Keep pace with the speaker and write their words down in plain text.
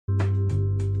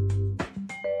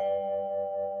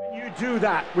You do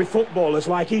that with footballers,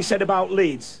 like he said about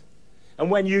Leeds, and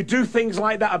when you do things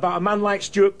like that about a man like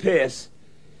Stuart Pearce,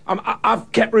 I've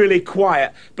kept really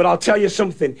quiet, but I'll tell you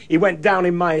something, he went down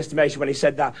in my estimation when he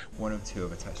said that. 102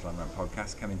 of a Touchline Rant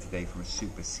podcast, coming today from a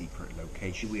super secret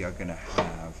location. We are going to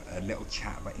have a little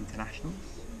chat about internationals.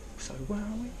 So where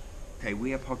are we? Okay,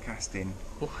 we are podcasting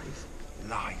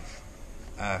live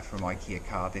from IKEA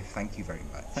Cardiff. Thank you very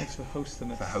much. Thanks for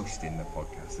hosting us. For hosting the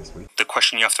podcast this week. The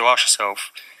question you have to ask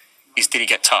yourself is, did he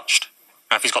get touched?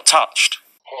 Now, if he's got touched...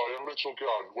 Hi, I'm Little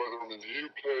Gun. Whether I'm in the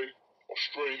UK,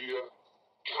 Australia,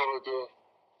 Canada,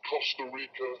 Costa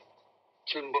Rica,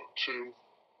 Timbuktu,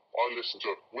 I listen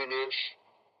to Winnish,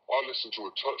 I listen to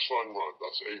a Touchline Rant,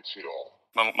 that's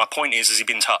ATR. My point is, has he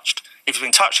been touched? If he's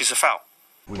been touched, it's a foul.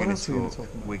 We're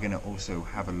going to also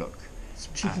have a look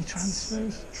some cheeky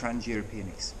transfers. Trans-European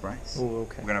Express. Oh,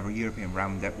 okay. We're going to have a European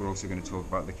roundup. We're also going to talk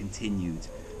about the continued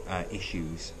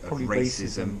issues of Probably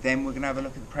racism. Then we're going to have a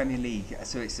look at the Premier League.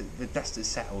 So it's the dust has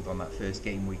settled on that first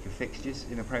game week of fixtures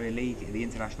in the Premier League. The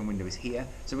international window is here.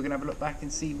 So we're going to have a look back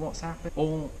and see what's happened.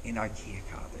 All in IKEA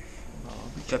Cardiff.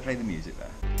 Should I play the music there?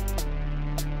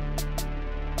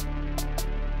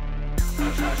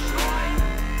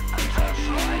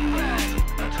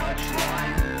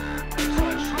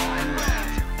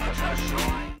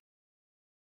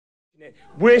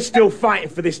 We're still fighting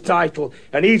for this title,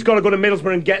 and he's got to go to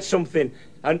Middlesbrough and get something.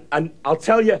 And I'll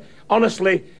tell you,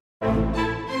 honestly...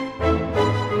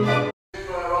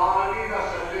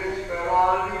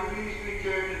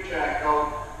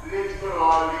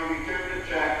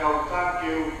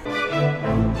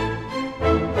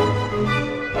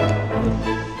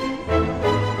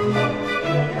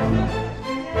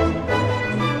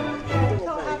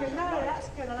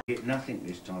 Nothing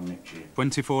this time next year.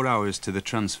 24 hours to the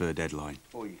transfer deadline.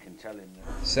 Or you can tell him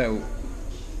that. So,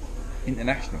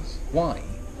 internationals. Why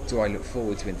do I look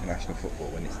forward to international football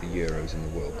when it's the Euros and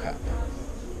the World Cup?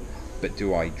 But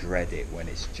do I dread it when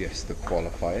it's just the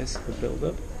qualifiers? The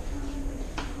build-up.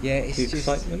 Yeah, it's the just...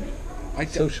 excitement.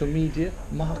 Social media,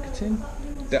 marketing.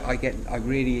 I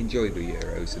really enjoy the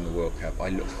Euros and the World Cup. I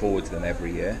look forward to them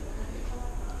every year.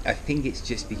 I think it's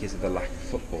just because of the lack of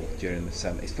football during the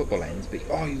summer. It's football ends, but you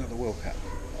got the World Cup.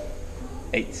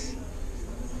 I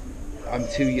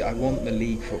want the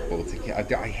league football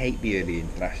to. I hate the early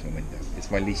international window. It's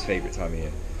my least favourite time of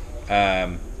year.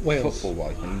 Wales.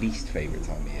 Football-wise, my least favourite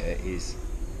time of year is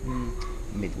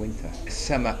midwinter.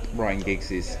 Sum up Ryan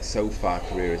Giggs' so far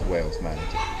career as Wales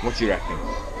manager. What do you reckon?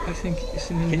 I think it's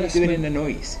an investment. Can you do it in a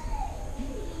noise?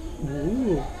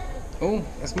 Ooh. Oh,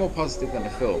 that's more positive than I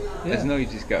thought. Yeah. There's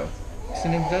noises go. It's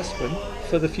an investment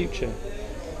for the future.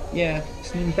 Yeah,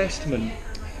 it's an investment.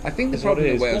 I think the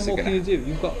problem with Wales what more can you do?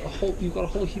 You've got a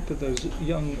whole heap of those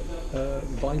young,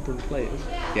 vibrant players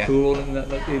who are all in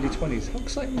that early 20s. How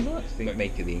exciting is that? I think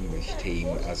make of the English team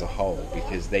as a whole,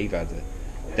 because they had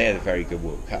a very good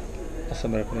World Cup. That's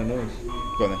American a noise.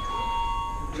 Go on then.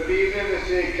 Good evening, this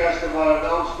is customer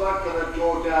announcement for the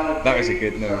Jordal. That was a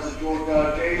good noise.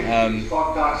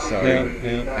 Sorry.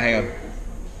 Hang on.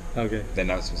 Okay. The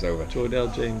announcement was over.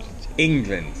 Jordal James.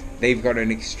 England. They've got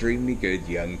an extremely good,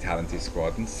 young, talented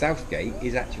squad, and Southgate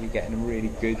is actually getting a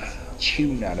really good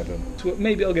tune out of them.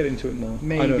 Maybe I'll get into it more.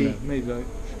 Maybe. I don't know. Maybe. Do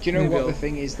you know what the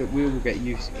thing is, that we will get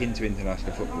used into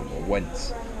international football more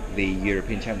once the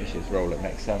European Championships roll up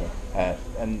next summer,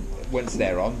 and once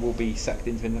they're on, we'll be sucked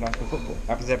into international football.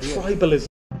 Happens every year. Tribalism.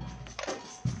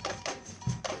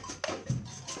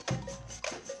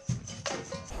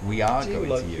 We are going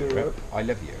to Europe. I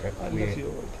love Europe. I love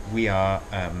Europe. We are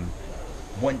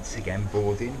once again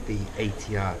boarding the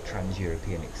ATR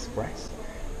Trans-European Express,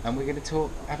 and we're going to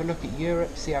have a look at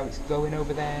Europe, see how it's going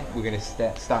over there. We're going to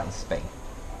start in Spain.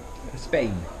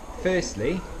 Spain.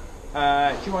 Firstly,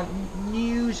 do you want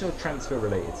news or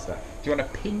transfer-related stuff? Do you want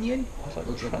opinion or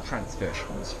do you want transfer?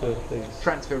 Transfer, please.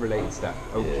 Transfer-related stuff.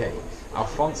 Okay. Yeah.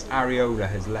 Alphonse Areola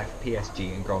has left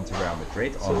PSG and gone to Real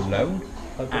Madrid on loan.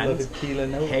 And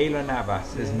Keylor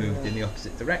Navas has moved in the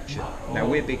opposite direction. Now,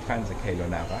 we're big fans of Keylor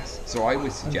Navas, so I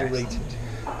would suggest... Underrated.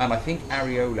 And I think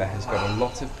Areola has got a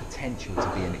lot of potential to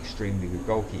be an extremely good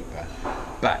goalkeeper,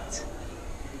 but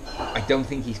I don't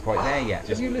think he's quite there yet.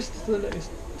 Have you listened to the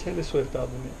latest Taylor Swift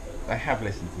album yet? I have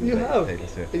listened to the latest Taylor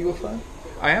Swift. Are you a fan?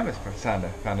 I am a fan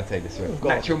of Taylor Swift.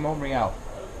 Nacho Monreal.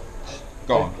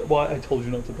 Gone. Why I told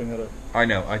you not to bring that up. I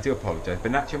know, I do apologise,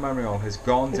 but Nacho Monreal has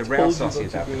gone to Real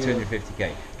Sociedad for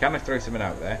 250k. Can I throw something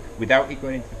out there without it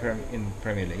going into the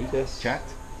Premier League? Yes. Chat.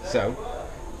 So,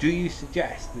 do you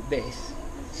suggest that this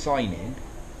signing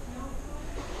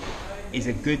is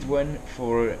a good one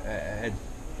for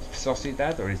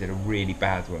Sociedad, or is it a really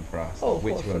bad one for Arsenal?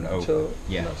 Which one over?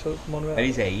 Yeah. At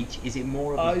his age, is it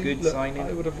more of a good signing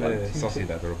for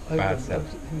Sociedad or a bad sell? I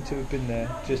would like him to have been there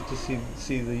just to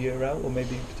see the year out, or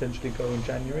maybe potentially go in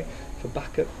January for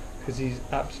backup, because he's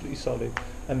absolutely solid.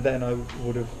 And then I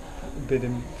would have bid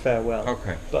him farewell.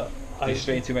 Okay. But you're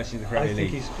straying too much into the Premier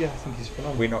League. I think he's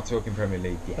phenomenal. We're not talking Premier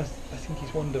League yet. I think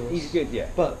he's wondrous. He's good, yeah.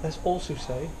 But let's also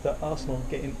say that Arsenal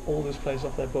getting all those players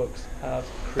off their books have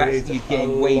created You're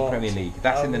getting way Premier League.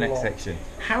 That's in the next section.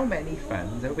 How many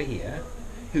fans over here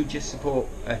who just support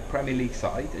a Premier League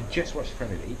side and just watch the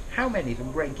Premier League, how many of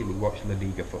them regularly watch La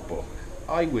Liga football?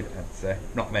 I would answer,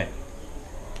 not many.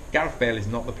 Gareth Bale is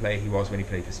not the player he was when he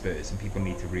played for Spurs, and people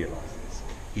need to realise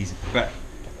this.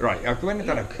 Right, I've gone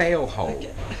down a Bale hole.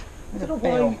 I don't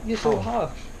know why you're so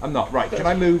harsh. I'm not. Right, can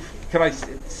I move?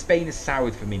 Spain is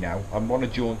soured for me now. I want to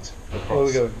jaunt across. Where are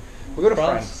we going? We're going to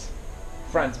France.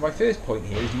 France, my first point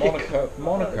here is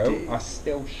Monaco are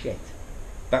still shit.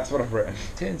 That's what I've written.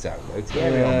 Turns out, though,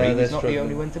 Thierry Henry is not the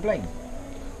only one to blame.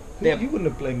 You wouldn't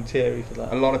have blamed Thierry for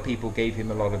that. A lot of people gave him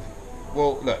a lot of...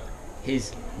 Well, look,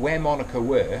 where Monaco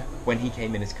were when he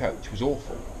came in as coach was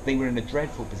awful. They were in a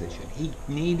dreadful position. He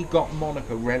nearly got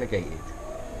Monaco relegated.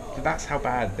 So that's how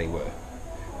bad they were.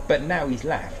 But now he's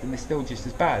left and they're still just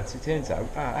as bad. So it turns out,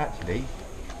 actually,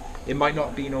 it might not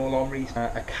have been all Henry's.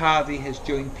 Icardi has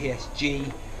joined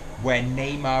PSG where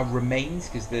Neymar remains,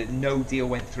 because no deal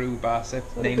went through with Barca.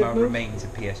 Neymar remains a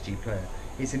PSG player.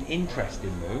 It's an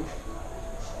interesting move.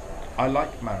 I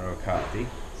like Mauro Icardi,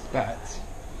 but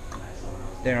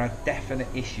there are definite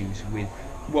issues with...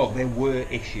 Well, there were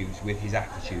issues with his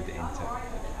attitude at Inter.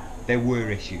 There were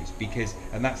issues because,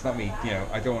 and that's not me,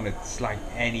 I don't want to slag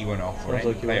anyone off or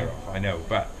any player off, I know,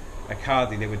 but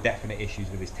Icardi, there were definite issues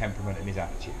with his temperament and his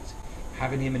attitudes.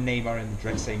 Having him and Neymar in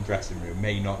the same dressing room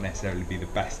may not necessarily be the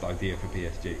best idea for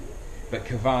PSG, but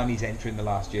Cavani's entering the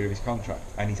last year of his contract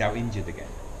and he's out injured again.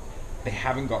 They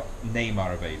haven't got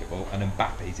Neymar available and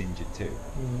Mbappe's injured too.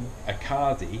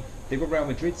 Icardi, they've got Real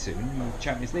Madrid soon in the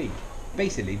Champions League.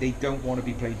 Basically, they don't want to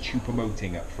be playing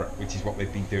Choupo-Moting up front, which is what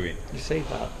they've been doing. You say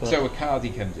that, but... So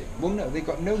Icardi comes in. Well, no, they've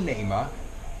got no Neymar,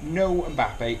 no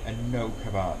Mbappe, and no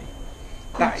Cavani.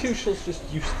 Tuchel's just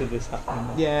used to this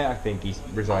happening. Yeah, I think he's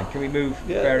resigned. Can we move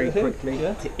very quickly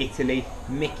to Italy?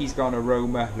 Mickey's gone to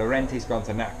Roma. Llorente's gone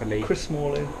to Napoli. Chris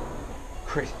Smalling.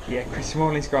 Chris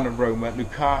Smalling's gone to Roma.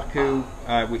 Lukaku,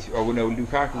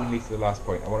 Lukaku will lead to the last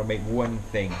point. I want to make one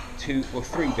thing,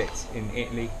 three bits in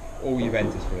Italy, all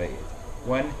Juventus related.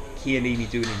 One, Chiellini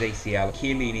doing his ACL.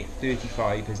 Chiellini at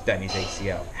 35 has done his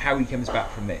ACL. How he comes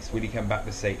back from this? Will he come back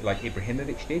the same like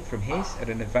Ibrahimovic did from his at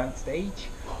an advanced age?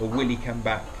 Or will he come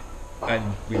back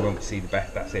and we won't see the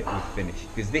best, that's it, we're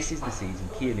finished? Because this is the season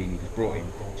Chiellini was brought in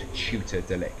to tutor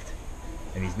De Ligt.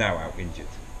 And he's now out injured.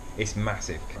 It's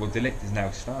massive. Well, De Ligt has now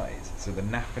started. So the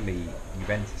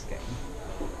Napoli-Juventus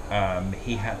game,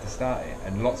 he had to start it.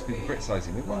 And lots of people criticise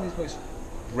him. It was one of his most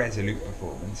resolute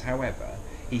performance. However,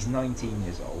 he's 19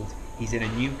 years old, he's in a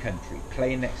new country,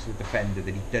 playing next to a defender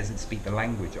that he doesn't speak the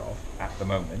language of at the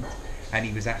moment, and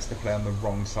he was asked to play on the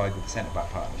wrong side of the centre-back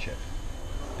partnership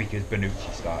because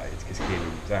Bonucci started, because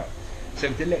Chiellini was out. So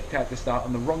De Ligt had to start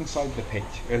on the wrong side of the pitch,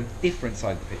 a different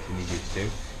side of the pitch than he used to,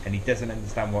 and he doesn't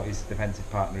understand what his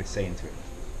defensive partner is saying to him.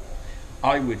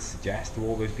 I would suggest to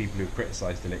all those people who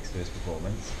criticise De Ligt's first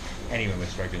performance, anyone was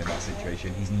struggling in that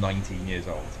situation, he's 19 years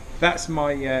old. That's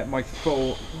my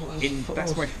full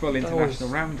international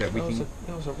roundup.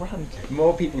 That was a rant.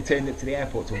 More people turned up to the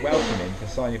airport to welcome him for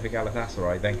signing for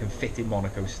Galatasaray than can fit in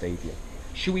Monaco Stadium.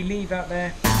 Should we leave that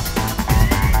there?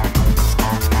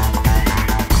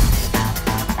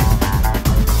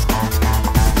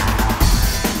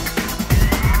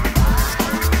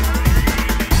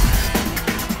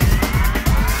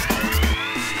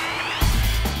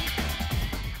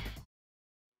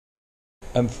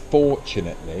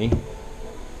 Unfortunately,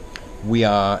 we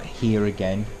are here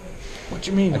again. What do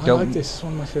you mean? I like this. It's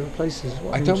one of my favourite places.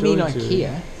 I don't mean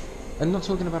IKEA. I'm not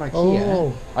talking about IKEA.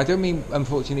 Oh. I don't mean,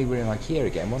 unfortunately, we're in IKEA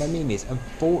again. What I mean is,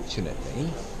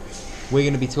 unfortunately, we're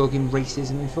going to be talking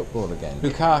racism in football again.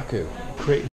 Lukaku.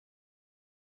 Creating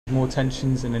more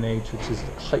tensions in an age which is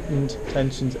heightened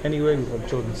tensions anyway. We've got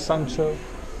Jordan Sancho,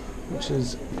 which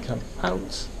has come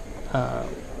out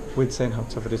with saying how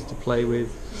tough it is to play with.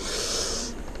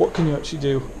 What can you actually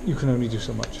do? You can only do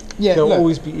so much. Yeah, There'll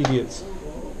always be idiots.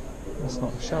 That's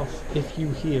not a shelf. If you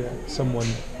hear someone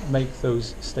make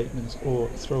those statements or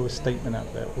throw a statement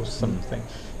out there or something,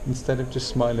 instead of just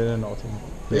smiling and nodding,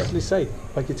 basically say,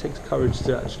 like, it takes courage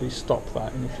to actually stop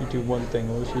that. And if you do one thing,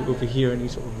 or if you overhear any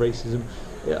sort of racism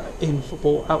in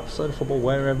football, outside of football,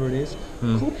 wherever it is,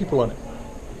 call people on it.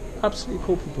 absolutely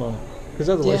call people on it. Because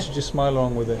otherwise you just smile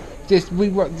along with it. Just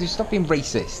stop being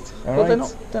racist. All Well,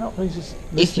 right? they're not racist.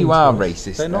 If you are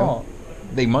racist, they're though, not.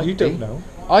 they might You be. don't know.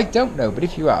 I don't know, but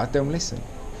if you are, don't listen.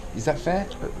 Is that fair?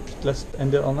 Let's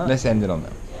end it on that. Let's end it on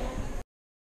that.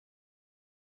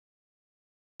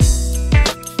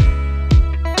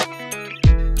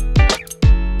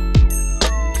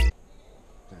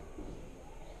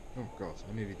 Oh God,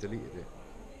 I nearly deleted it.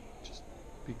 Just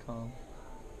be calm.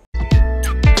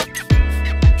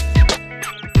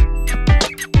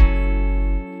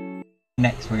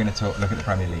 Next, we're going to look at the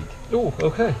Premier League. Oh,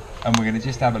 okay. And we're going to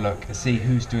just have a look to see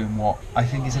who's doing what. I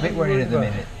think it's a bit worrying at the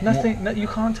minute. Nothing. You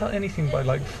can't tell anything by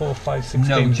like 4, 5, 6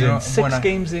 games do you know, in. 6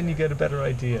 games in, you get a better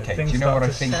idea. Okay, Things do you know what I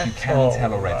start to think you settle. can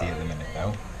tell already at the minute,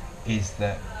 though? Is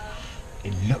that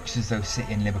it looks as though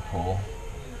City and Liverpool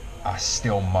are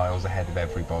still miles ahead of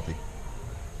everybody.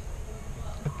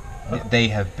 They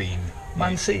have been...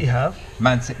 Man City have.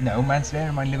 Man City, bear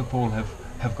in mind Liverpool have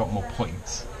got more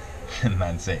points than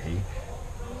Man City.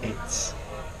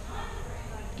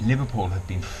 Liverpool have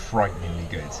been frighteningly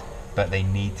good, but they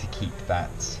need to keep they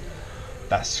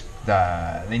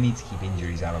need to keep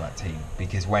injuries out of that team,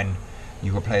 because when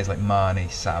you've got players like Mane,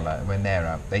 Salah, when they're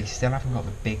out, they still haven't got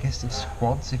the biggest of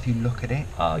squads if you look at it.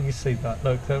 Oh, you say that.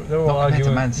 Look, they're all Not compared to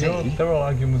arguing. Man City. They're all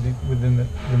arguing within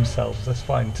themselves. That's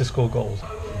fine to score goals.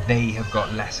 They have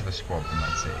got less of a squad than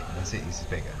Man City. Man City's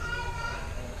bigger.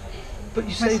 But you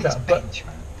Man say City's that. bench,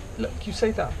 man. Look, you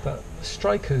say that, but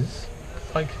strikers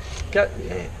like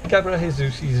Gabriel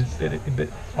Jesus, he's a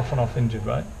bit off and off injured,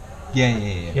 right? Yeah.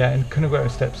 Yeah, and Kun Aguero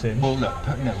steps in. Well, look,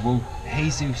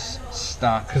 Jesus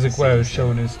started because Aguero's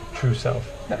showing his true self.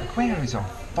 Look, Aguero's on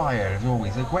fire as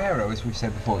always. Aguero, as we've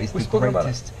said before, is We've the spoken about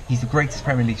greatest. He's the greatest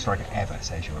Premier League striker ever,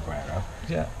 Sergio Aguero.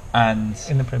 Yeah. And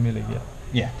in the Premier League, yeah.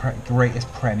 Yeah, greatest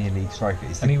Premier League striker.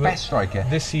 He's the best striker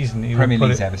this season. Premier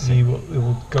League's ever seen. He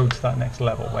will go to that next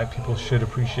level where people should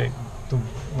appreciate.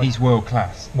 He's world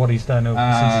class. What he's done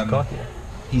since he's got here.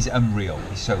 He's unreal.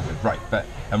 He's so good, right?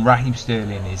 And Raheem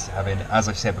Sterling is having, as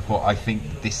I've said before, I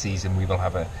think this season we will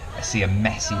see a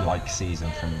Messi-like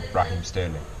season from Raheem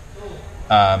Sterling.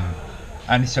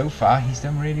 And so far he's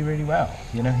done really, really well.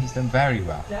 You know, he's done very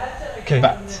well. Okay.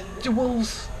 But do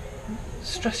Wolves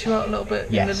stress you out a little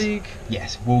bit in the league?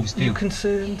 Yes, Wolves do. Are you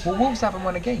concerned? Well, Wolves haven't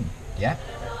won a game. Yeah.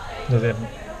 No, they haven't.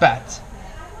 But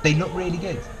they look really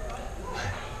good.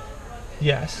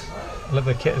 Yes. I love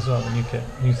their kit as well, the new kit.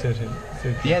 New 13.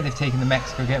 Yeah, they've taken the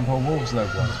Mexico Getting Paul Wolves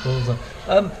logo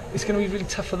on. It's going to be really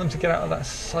tough for them to get out of that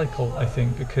cycle, I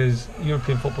think, because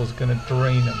European football is going to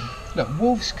drain them. Look,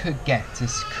 Wolves could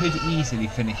easily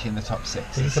finish in the top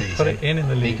 6 this season. Put it in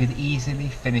the league. They could easily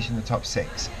finish in the top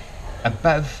 6.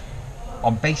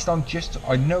 Based on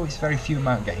I know it's very few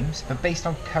amount of games, but based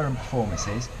on current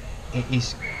performances, it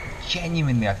is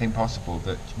genuinely, I think, possible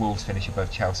that Wolves finish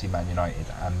above Chelsea, Man United,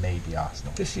 and maybe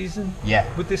Arsenal this season. Yeah,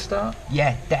 with this start.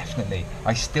 Yeah, definitely.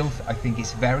 I think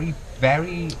it's very,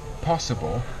 very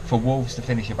possible for Wolves to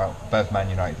finish above Man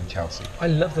United and Chelsea. I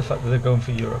love the fact that they're going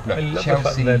for Europe. Look, I love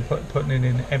Chelsea, the fact that they're putting it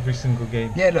in every single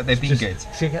game. Yeah, look, they've been good.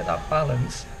 So you get that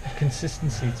balance of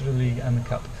consistency to the league and the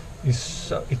cup.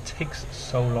 It takes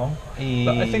so long.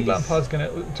 But I think Lampard's going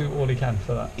to do all he can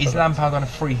for that. Is Lampard on a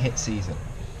free hit season?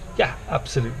 Yeah,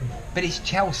 absolutely. But it's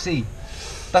Chelsea.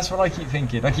 That's what I keep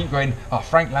thinking. I keep going,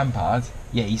 Frank Lampard,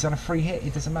 yeah, he's on a free hit.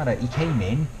 It doesn't matter. He came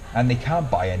in and they can't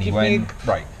buy anyone.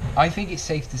 Right. I think it's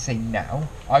safe to say now.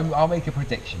 I'll make a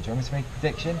prediction. Do you want me to make a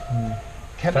prediction?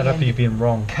 Fed up of you being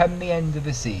wrong. Come the end of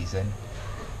the season,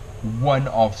 one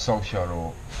of Solskjaer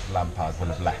or Lampard will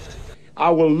have left. I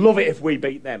will love it if we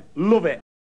beat them. Love it.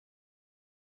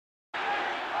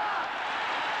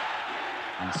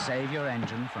 And save your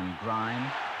engine from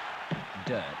grime,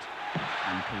 dirt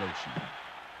and pollution.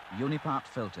 Unipart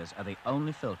filters are the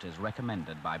only filters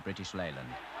recommended by British Leyland.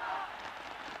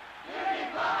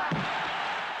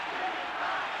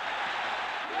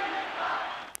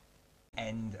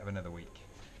 End of another week.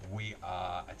 We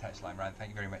are a Touchline Rant. Thank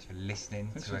you very much for listening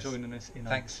Thanks to for us. joining us in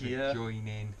Thanks IKEA. for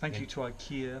joining. Thank you to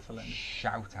IKEA for letting us.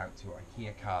 Shout out to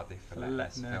IKEA Cardiff for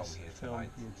letting us film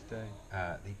here today.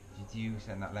 Did you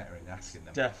send that letter in asking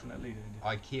them? Definitely did.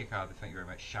 IKEA Cardiff, thank you very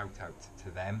much. Shout out to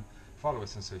them. Follow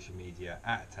us on social media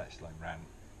at Touchline Rant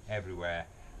everywhere.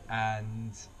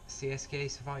 And CSK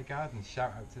Safari Gardens,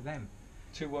 shout out to them.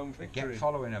 2-1 victory. Get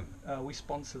following them. We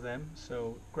sponsor them,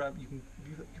 so you'll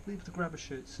be able to grab a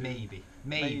shirt soon.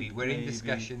 Maybe. We're in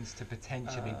discussions to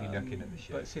potentially be looking at the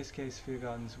shirt. But CSK Sphere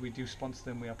Gardens, we do sponsor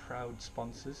them. We are proud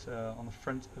sponsors on the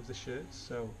front of the shirts,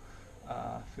 so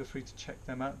feel free to check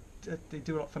them out. They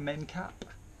do a lot for Men Cap,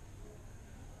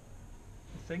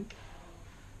 I think.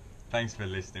 Thanks for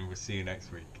listening. We'll see you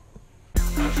next week.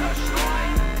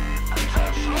 Touchline.